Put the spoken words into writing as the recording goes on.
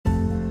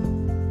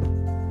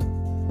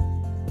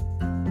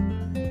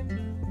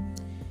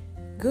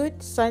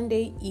Good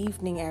Sunday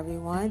evening,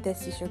 everyone.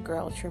 This is your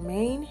girl,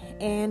 Tremaine,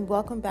 and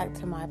welcome back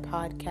to my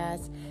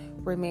podcast,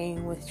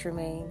 Remain with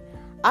Tremaine.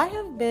 I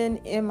have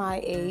been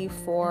MIA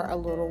for a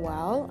little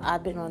while.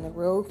 I've been on the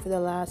road for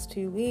the last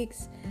 2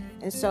 weeks,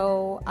 and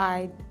so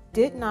I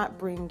did not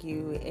bring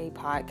you a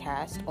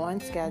podcast on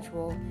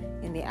schedule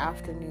in the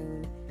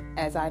afternoon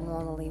as I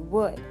normally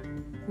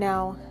would.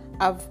 Now,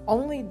 I've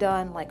only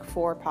done like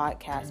 4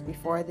 podcasts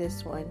before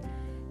this one,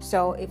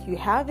 so if you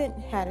haven't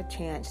had a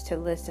chance to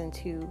listen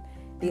to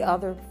the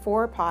other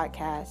 4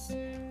 podcasts,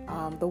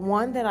 the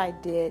one that I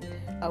did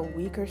a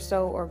week or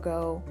so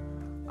ago,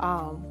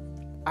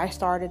 I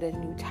started a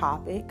new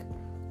topic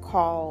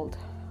called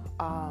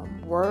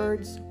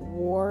Words,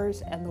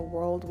 Wars, and the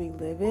World We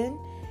Live in.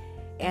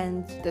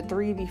 And the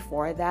 3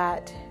 before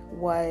that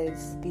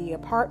was the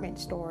apartment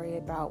story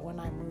about when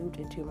I moved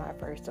into my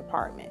first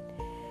apartment.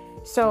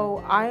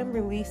 So I am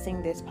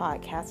releasing this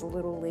podcast a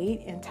little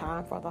late in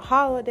time for the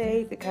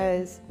holiday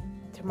because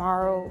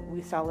tomorrow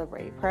we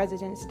celebrate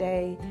President's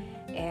Day,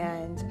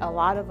 and a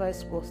lot of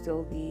us will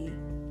still be,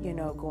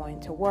 going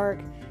to work,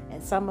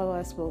 and some of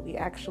us will be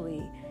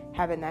actually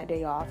having that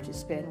day off to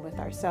spend with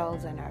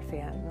ourselves and our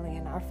family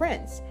and our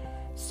friends.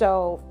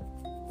 So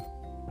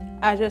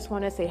I just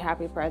want to say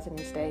happy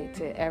President's Day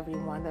to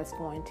everyone that's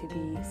going to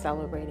be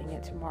celebrating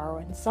it tomorrow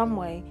in some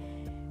way,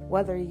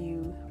 whether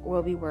you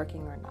will be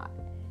working or not.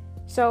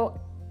 So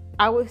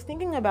I was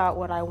thinking about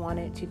what I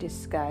wanted to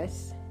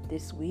discuss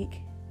this week,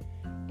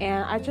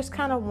 and I just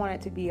kind of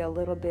wanted to be a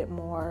little bit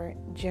more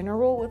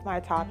general with my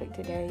topic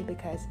today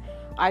because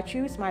I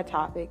choose my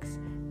topics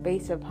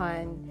based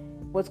upon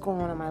what's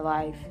going on in my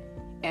life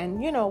and,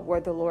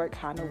 where the Lord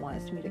kind of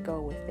wants me to go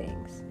with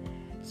things.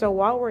 So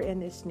while we're in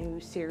this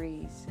new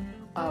series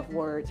of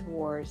Words,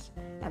 Wars,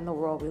 and the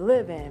World We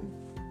Live in,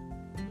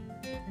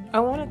 I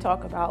want to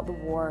talk about the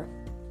war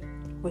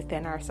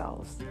within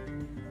ourselves.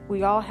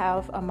 We all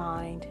have a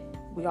mind,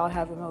 we all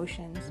have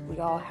emotions, we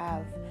all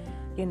have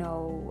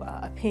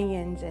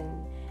opinions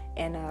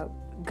and a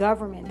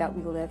government that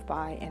we live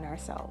by in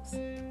ourselves,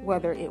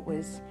 whether it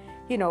was,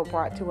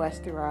 brought to us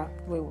through our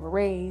way we were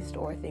raised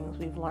or things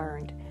we've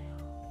learned,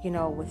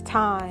 with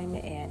time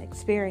and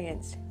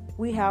experience.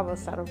 We have a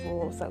set of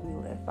rules that we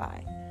live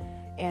by.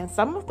 And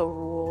some of the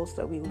rules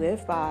that we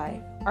live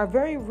by are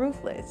very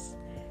ruthless,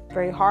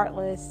 very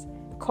heartless,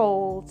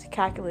 cold,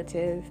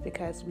 calculative,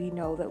 because we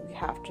know that we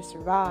have to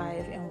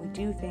survive, and we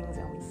do things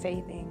and we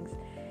say things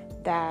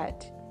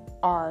that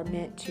are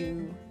meant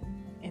to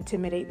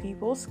intimidate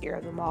people, scare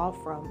them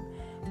off from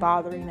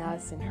bothering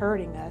us and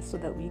hurting us so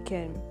that we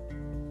can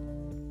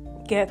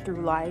get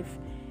through life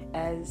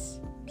as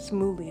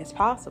smoothly as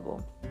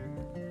possible.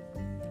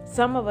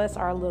 Some of us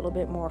are a little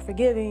bit more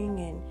forgiving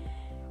and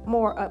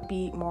more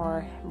upbeat,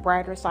 more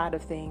brighter side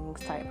of things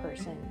type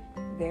person,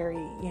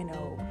 very,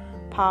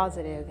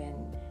 positive and,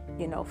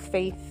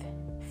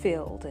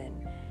 faith-filled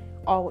and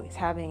always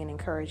having an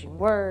encouraging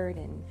word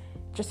and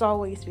just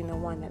always being the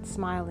one that's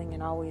smiling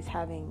and always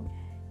having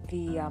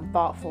the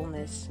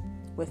thoughtfulness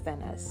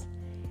within us.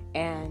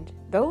 And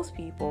those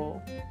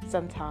people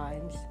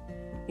sometimes,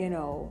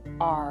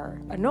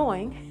 are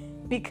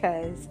annoying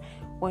because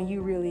when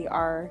you really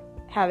are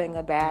having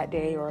a bad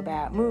day or a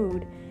bad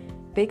mood,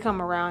 they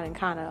come around and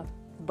kind of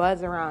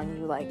buzz around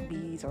you like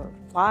bees or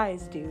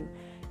flies do.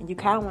 And you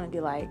kind of want to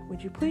be like,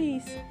 would you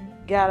please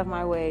get out of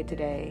my way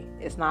today?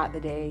 It's not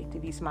the day to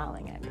be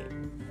smiling at me.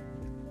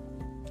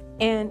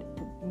 And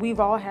we've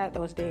all had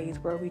those days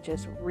where we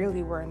just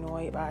really were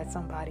annoyed by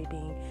somebody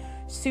being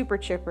super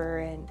chipper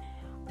and,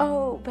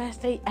 oh,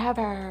 best day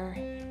ever,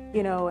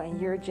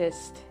 and you're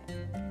just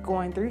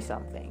going through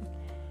something.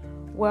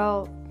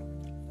 Well,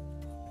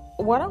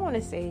 what I want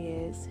to say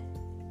is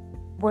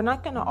we're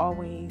not going to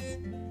always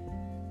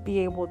be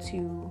able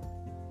to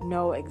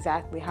know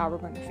exactly how we're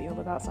going to feel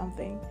about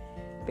something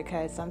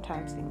because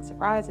sometimes things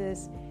surprise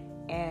us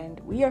and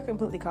we are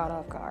completely caught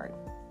off guard.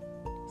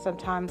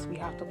 Sometimes we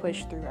have to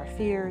push through our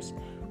fears,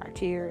 our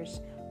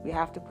tears. We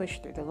have to push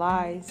through the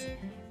lies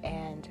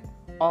and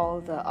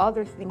all the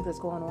other things that's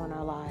going on in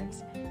our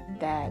lives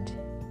that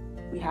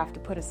we have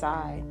to put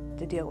aside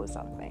to deal with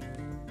something.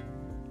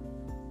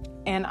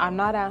 And I'm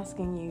not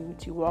asking you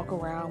to walk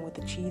around with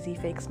a cheesy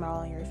fake smile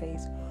on your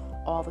face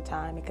all the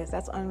time because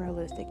that's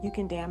unrealistic. You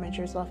can damage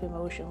yourself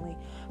emotionally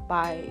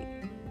by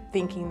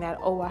thinking that,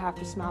 I have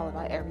to smile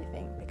about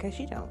everything, because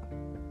you don't.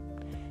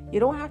 You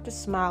don't have to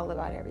smile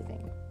about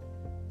everything.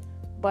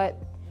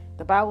 But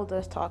the Bible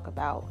does talk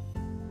about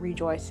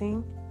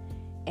rejoicing,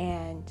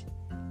 and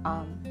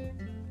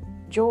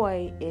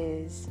joy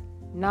is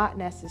not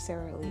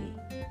necessarily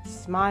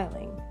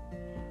smiling,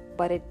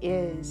 but it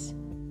is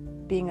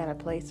being in a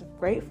place of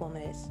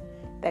gratefulness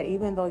that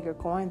even though you're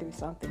going through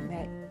something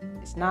that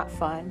is not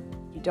fun,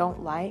 you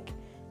don't like,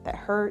 that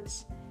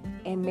hurts,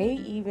 and may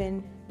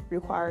even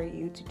require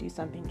you to do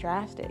something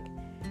drastic,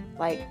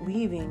 like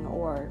leaving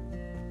or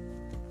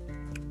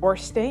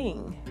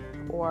staying,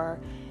 or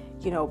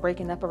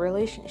breaking up a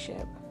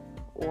relationship,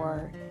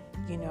 or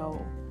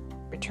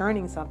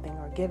returning something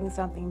or giving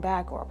something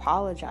back or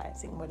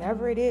apologizing,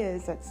 whatever it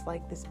is that's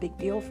like this big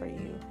deal for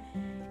you,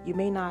 you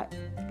may not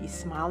be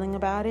smiling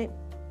about it,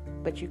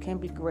 but you can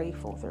be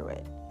grateful through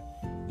it.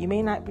 You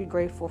may not be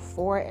grateful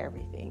for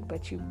everything,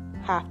 but you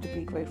have to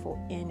be grateful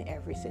in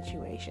every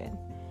situation.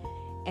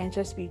 And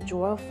just be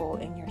joyful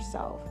in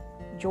yourself.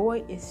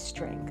 Joy is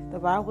strength. The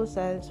Bible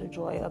says the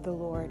joy of the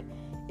Lord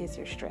is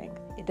your strength.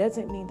 It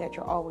doesn't mean that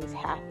you're always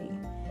happy.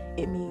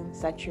 It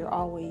means that you're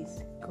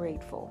always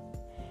grateful.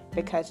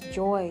 Because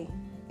joy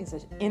is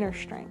an inner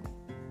strength.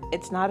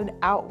 It's not an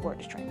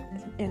outward strength.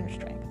 It's an inner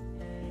strength.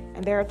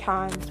 And there are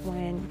times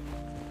when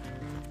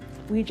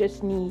we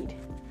just need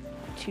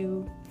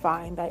to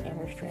find that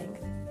inner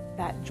strength,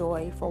 that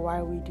joy for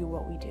why we do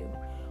what we do,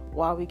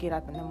 why we get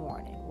up in the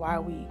morning, why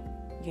we,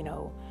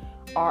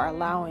 are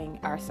allowing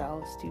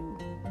ourselves to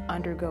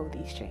undergo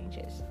these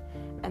changes.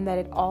 And that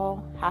it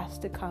all has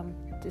to come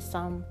to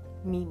some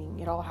meaning.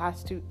 It all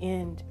has to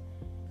end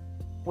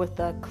with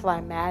a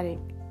climatic,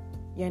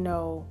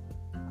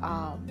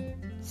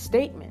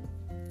 statement.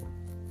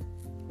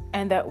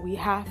 And that we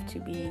have to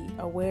be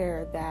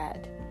aware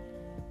that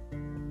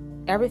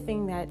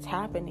everything that's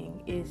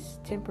happening is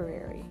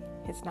temporary.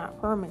 It's not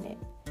permanent.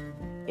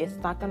 It's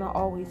not going to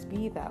always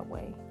be that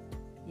way.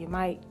 You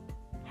might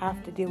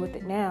have to deal with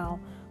it now,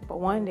 but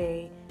one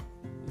day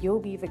you'll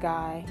be the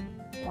guy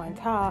on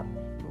top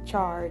in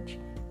charge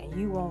and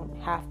you won't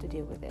have to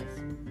deal with this.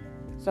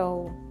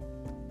 So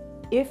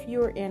if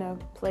you're in a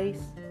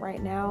place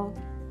right now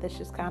that's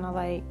just kind of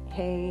like,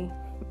 hey,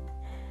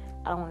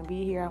 I don't want to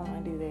be here, I don't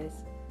want to do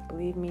this,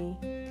 believe me,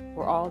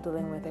 we're all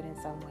dealing with it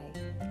in some way.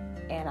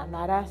 And I'm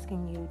not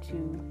asking you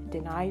to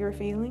deny your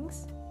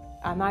feelings.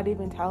 I'm not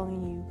even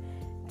telling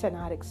you to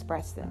not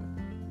express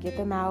them. Get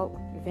them out,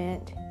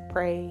 vent,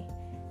 pray,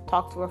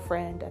 talk to a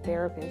friend, a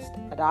therapist,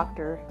 a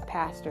doctor, a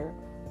pastor,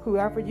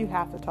 whoever you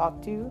have to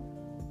talk to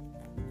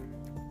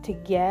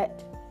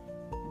get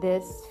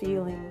this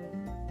feeling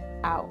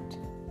out.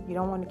 You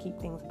don't want to keep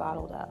things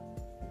bottled up.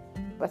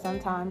 But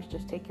sometimes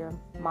just take your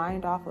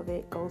mind off of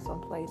it, go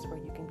someplace where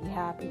you can be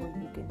happy, where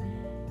you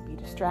can be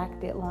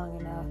distracted long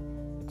enough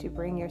to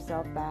bring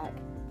yourself back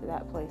to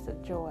that place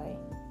of joy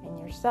in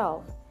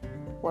yourself,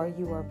 where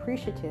you are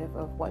appreciative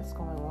of what's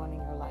going on in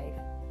your life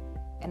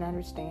and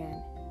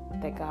understand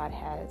that God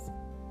has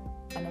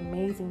an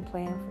amazing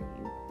plan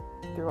for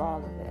you through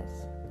all of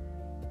this.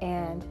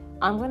 And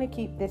I'm going to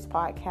keep this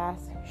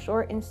podcast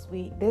short and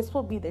sweet. This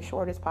will be the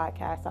shortest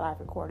podcast that I've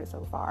recorded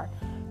so far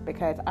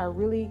because I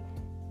really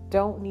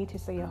don't need to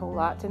say a whole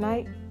lot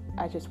tonight.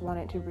 I just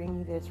wanted to bring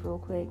you this real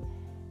quick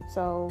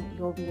so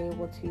you'll be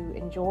able to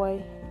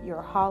enjoy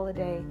your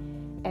holiday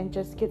and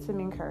just get some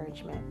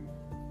encouragement.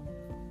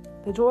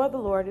 The joy of the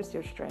Lord is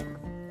your strength,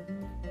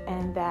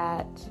 and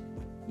that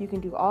you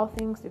can do all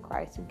things through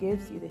Christ who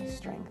gives you His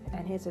strength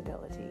and His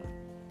ability,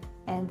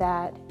 and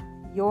that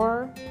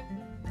your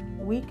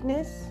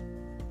weakness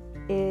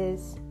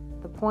is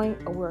the point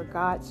of where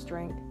God's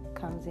strength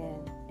comes in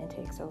and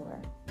takes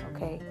over,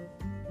 okay?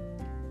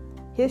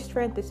 His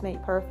strength is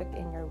made perfect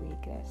in your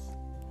weakness.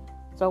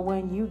 So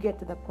when you get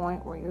to the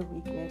point where your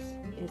weakness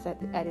is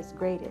at its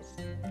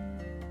greatest,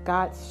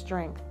 God's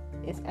strength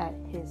is at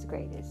His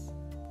greatest.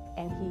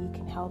 And He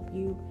can help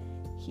you.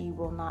 He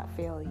will not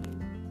fail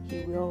you.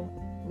 He will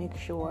make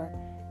sure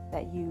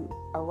that you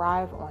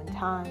arrive on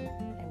time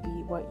and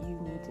be what you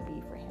need to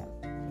be for Him.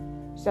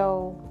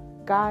 So,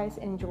 guys,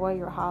 enjoy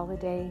your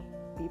holiday.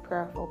 Be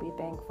prayerful, be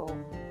thankful,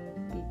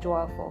 be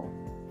joyful.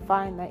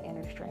 Find that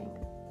inner strength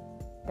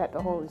that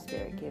the Holy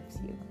Spirit gives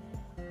you.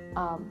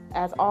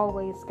 As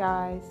always,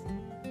 guys,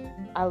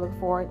 I look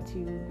forward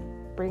to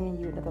bringing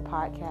you another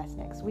podcast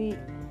next week.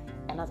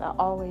 And as I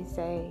always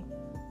say,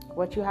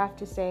 what you have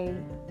to say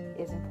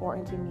is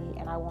important to me,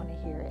 and I want to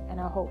hear it. And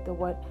I hope that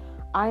what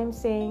I am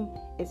saying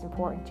is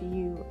important to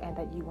you and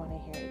that you want to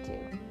hear it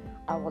too.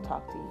 I will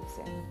talk to you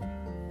soon.